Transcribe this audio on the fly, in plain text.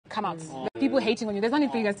come out. People hating on you. There's no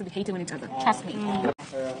need for you guys to be hating on each other. Trust me.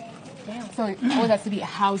 So it always has to be a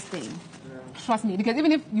house thing. Trust me, because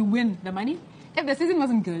even if you win the money, if the season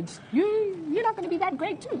wasn't good, you're not going to be that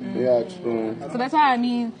great too. Yeah, true. So that's why I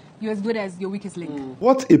mean, you're as good as your weakest link.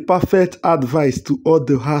 What a perfect advice to all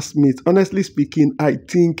the housemates. Honestly speaking, I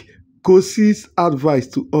think Kosi's advice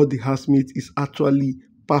to all the housemates is actually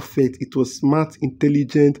perfect. It was smart,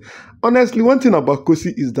 intelligent. Honestly, one thing about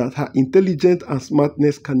Kosi is that her intelligence and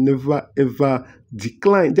smartness can never ever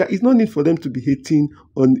decline. There is no need for them to be hating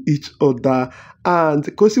on each other. And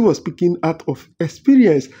Kosi was speaking out of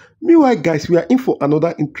experience. Meanwhile, guys, we are in for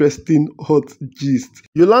another interesting hot gist.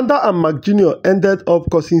 Yolanda and Mark Jr. ended up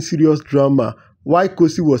causing serious drama while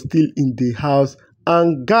Kosi was still in the house.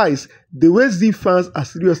 And guys, the way Zee fans are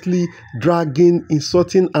seriously dragging,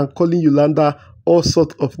 insulting, and calling Yolanda all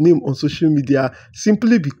sorts of names on social media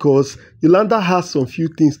simply because Yolanda has some few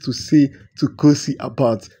things to say to Kosi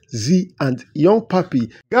about Zee and Young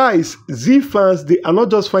Papi. Guys, Zee fans, they are not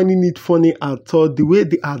just finding it funny at all. The way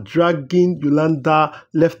they are dragging Yolanda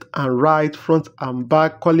left and right, front and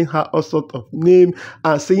back, calling her all sorts of names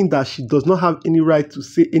and saying that she does not have any right to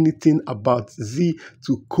say anything about Zee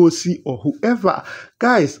to Kosi or whoever.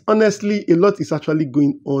 Guys, honestly, a lot is actually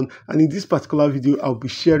going on, and in this particular video, I'll be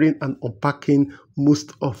sharing and unpacking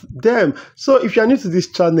most of them. So if you are new to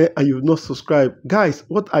this channel and you've not subscribed, guys,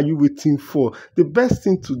 what are you waiting for? The best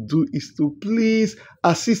thing to do is to please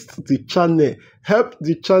assist the channel, help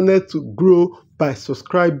the channel to grow by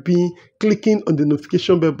subscribing, clicking on the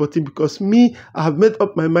notification bell button, because me, I have made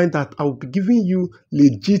up my mind that I will be giving you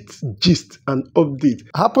legit gist and update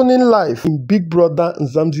happening live in Big Brother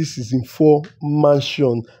Nzamzi Season 4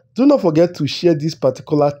 Mansion. Do not forget to share this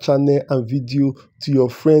particular channel and video to your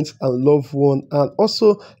friends and loved one, and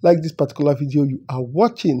also like this particular video you are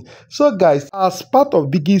watching. So guys, as part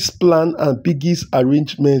of Biggie's plan and Biggie's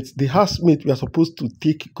arrangement, the housemates were supposed to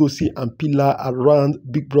take Kosi and Pillar around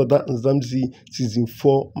Big Brother Nzamzi Season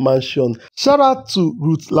 4 Mansion. Shout out to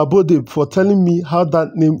Ruth Labode for telling me how that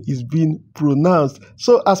name is being pronounced.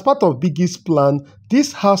 So as part of Biggie's plan,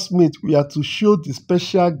 these housemates were to show the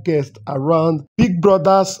special guest around Big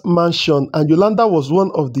Brother's mansion, and Yolanda was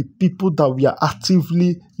one of the people that we are actively,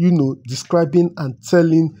 describing and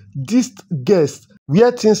telling these guests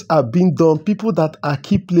where things are being done, people that are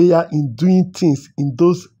key player in doing things in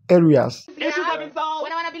those areas. When I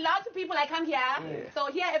want to belong to people, I come here. So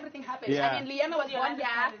here everything happens. I mean, Liana was born here.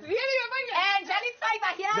 And Janice Fights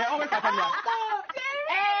are here. They always happen here.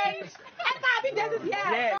 And Papi is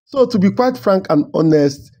here. So to be quite frank and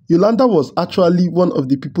honest, Yolanda was actually one of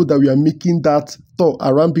the people that we are making that tour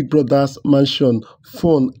around Big Brother's mansion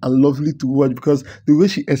fun and lovely to watch, because the way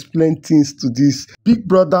she explained things to this Big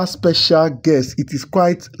Brother special guest, it is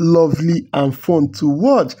quite lovely and fun to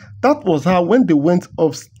watch. That was how when they went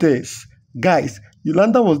upstairs, guys,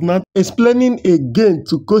 Yolanda was not explaining again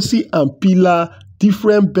to Kosi and Pillar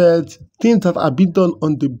different beds, things that are being done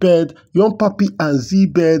on the bed, Young Papi and Zee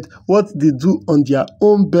bed, what they do on their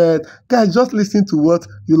own bed. Guys, just listen to what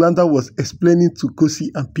Yolanda was explaining to Kosi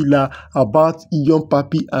and Pillar about Young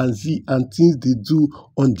Papi and Zee and things they do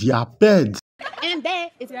on their beds. And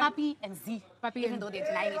there is Papi and Zee. Papi, even though they're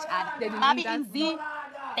denying each other. Papi and Zee,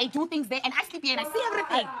 they do things there, and I sleep here and I see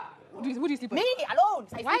everything. Who do you sleep with? Me, alone.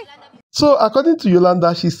 Why? So according to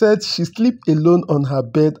Yolanda, she said she sleeps alone on her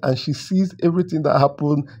bed and she sees everything that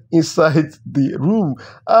happened inside the room.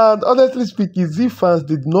 And honestly speaking, Zee fans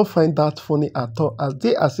did not find that funny at all, as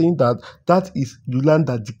they are saying that that is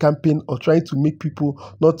Yolanda decamping or trying to make people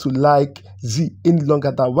not to like Zee any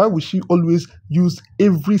longer. That why would she always use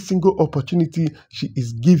every single opportunity she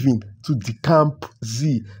is given to decamp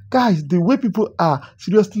Zee? Guys, the way people are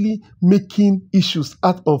seriously making issues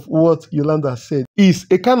out of what Yolanda said is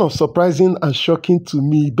a kind of surprising and shocking to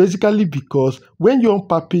me, basically because when Young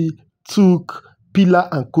Papi took Pillar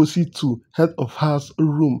and Kosi to head of house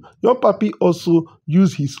room, Young Papi also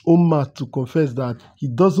used his own mouth to confess that he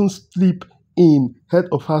doesn't sleep in head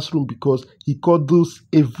of house room because he cuddles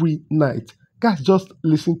every night. Guys, just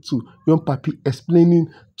listen to Young Papi explaining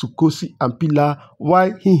to Kosi and Pillar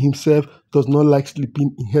why he himself does not like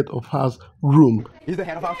sleeping in head of house room. He's the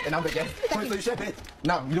head of house and I'm the guest. So you share bed.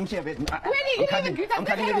 No, you don't share bed. I'm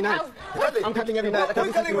cutting every night. I'm cutting every night.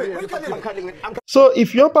 I'm cutting. So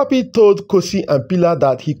if Young Papi told Kosi and Pillar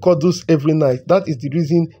that he cuddles every night, that is the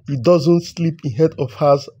reason he doesn't sleep in head of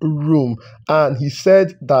house room. And he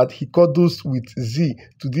said that he cuddles with Zee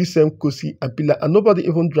to this same Kosi and Pillar, and nobody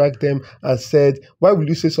even dragged them and said, why will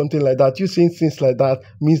you say something like that? You saying things like that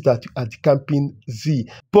means means that you are decamping Zee.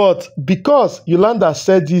 But because Yolanda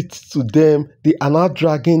said it to them, they are now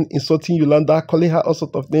dragging, insulting Yolanda, calling her all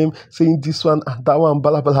sort of names, saying this one and that one,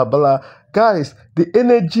 blah, blah, blah. Guys, the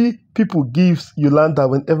energy people gives Yolanda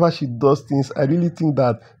whenever she does things, I really think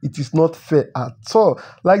that it is not fair at all.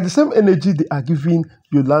 Like the same energy they are giving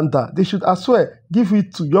Yolanda, they should as well give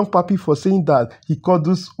it to Young Papi for saying that he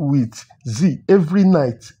cuddles with Zee every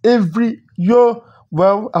night,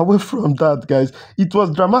 Well, away from that, guys, it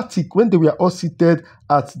was dramatic when they were all seated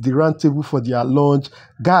at the round table for their lunch.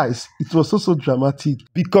 Guys, it was also dramatic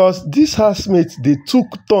because these housemates, they took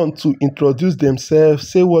turn to introduce themselves,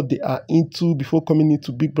 say what they are into before coming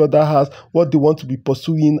into Big Brother house, what they want to be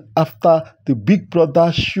pursuing after the Big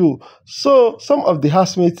Brother show. So some of the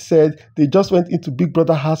housemates said they just went into Big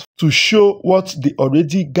Brother house to show what they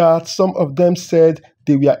already got. Some of them said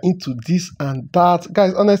they were into this and that.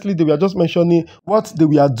 Guys, honestly, they were just mentioning what they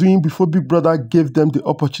were doing before Big Brother gave them the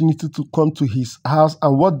opportunity to come to his house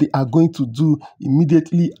and what they are going to do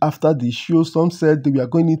immediately after the show. Some said they were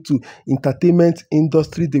going into entertainment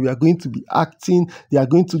industry, they were going to be acting, they are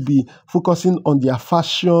going to be focusing on their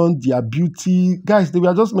fashion, their beauty. Guys, they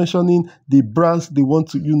were just mentioning the brands they want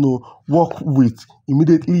to, work with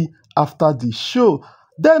immediately after the show.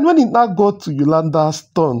 Then when it now got to Yolanda's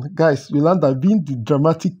turn, guys, Yolanda being the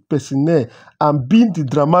dramatic personae and being the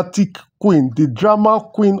dramatic queen, the drama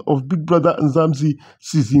queen of Big Bbmzansi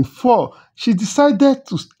season 4, she decided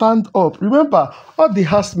to stand up. Remember, all the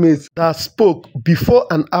housemates that spoke before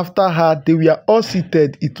and after her, they were all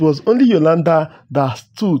seated. It was only Yolanda that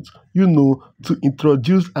stood, to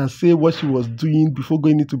introduce and say what she was doing before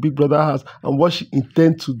going into Big Brother house and what she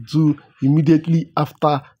intends to do immediately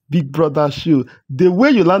after Big Brother show. The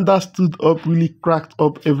way Yolanda stood up really cracked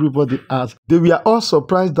up everybody as they were all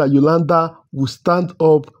surprised that Yolanda would stand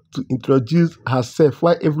up to introduce herself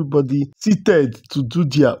while everybody seated to do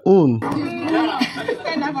their own.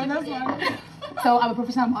 So I'm a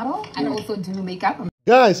professional model and also do makeup.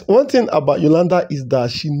 Guys, one thing about Yolanda is that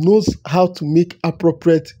she knows how to make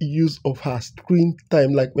appropriate use of her screen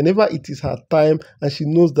time. Like whenever it is her time and she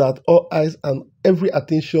knows that all eyes and every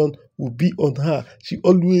attention will be on her, she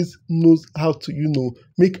always knows how to,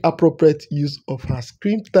 make appropriate use of her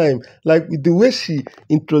screen time. Like with the way she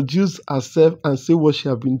introduced herself and say what she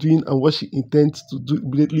has been doing and what she intends to do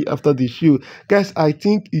immediately after the show. Guys, I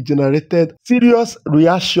think it generated serious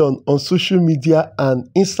reaction on social media and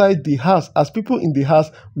inside the house as people in the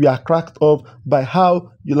house were cracked up by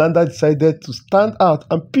how Yolanda decided to stand out,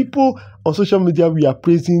 and people on social media were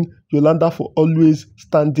praising Yolanda for always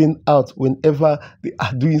standing out whenever they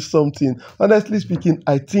are doing something. Honestly speaking,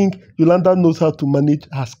 I think Yolanda knows how to manage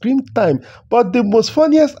her screen time. But the most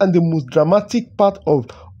funniest and the most dramatic part of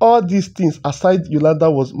all these things aside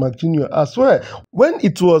Yolanda was Mac Jr. as well. When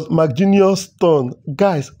it was Mac Jr.'s turn,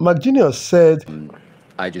 guys, Mac Jr. said,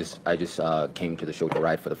 I just came to the show to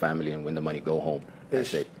ride for the family, and when the money go home.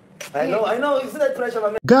 That's it. I know. You see that pressure,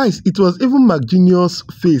 man. Guys, it was even Mac Jr.'s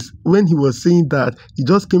face when he was saying that he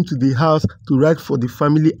just came to the house to ride for the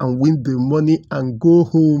family and win the money and go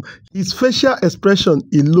home. His facial expression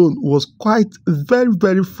alone was quite very,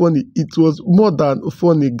 very funny. It was more than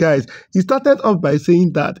funny, guys. He started off by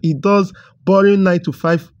saying that he does boring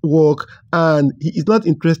 9-to-5 work and he is not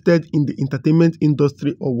interested in the entertainment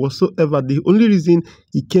industry or whatsoever. The only reason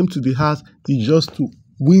he came to the house is just to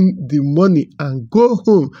win the money and go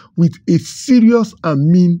home with a serious and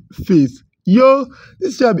mean face. Yo,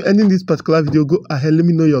 this is where I'll be ending this particular video. Go ahead, let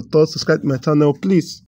me know your thoughts, subscribe to my channel, please.